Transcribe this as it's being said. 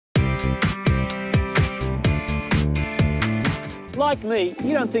like me,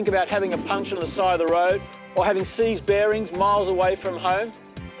 you don't think about having a puncture on the side of the road or having seized bearings miles away from home.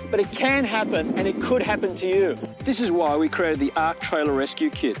 But it can happen, and it could happen to you. This is why we created the Ark Trailer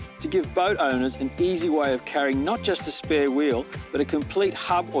Rescue Kit, to give boat owners an easy way of carrying not just a spare wheel, but a complete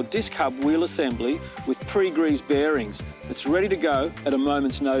hub or disc hub wheel assembly with pre-greased bearings that's ready to go at a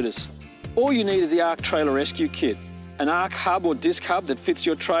moment's notice. All you need is the Ark Trailer Rescue Kit, an Ark hub or disc hub that fits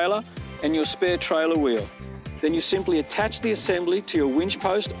your trailer and your spare trailer wheel. Then you simply attach the assembly to your winch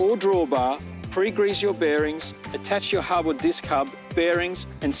post or drawbar, pre-grease your bearings, attach your hub or disc hub, bearings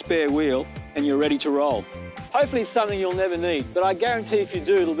and spare wheel, and you're ready to roll. Hopefully it's something you'll never need, but I guarantee if you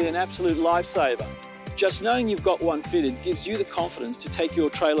do, it'll be an absolute lifesaver. Just knowing you've got one fitted gives you the confidence to take your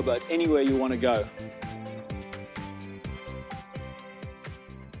trailer boat anywhere you want to go.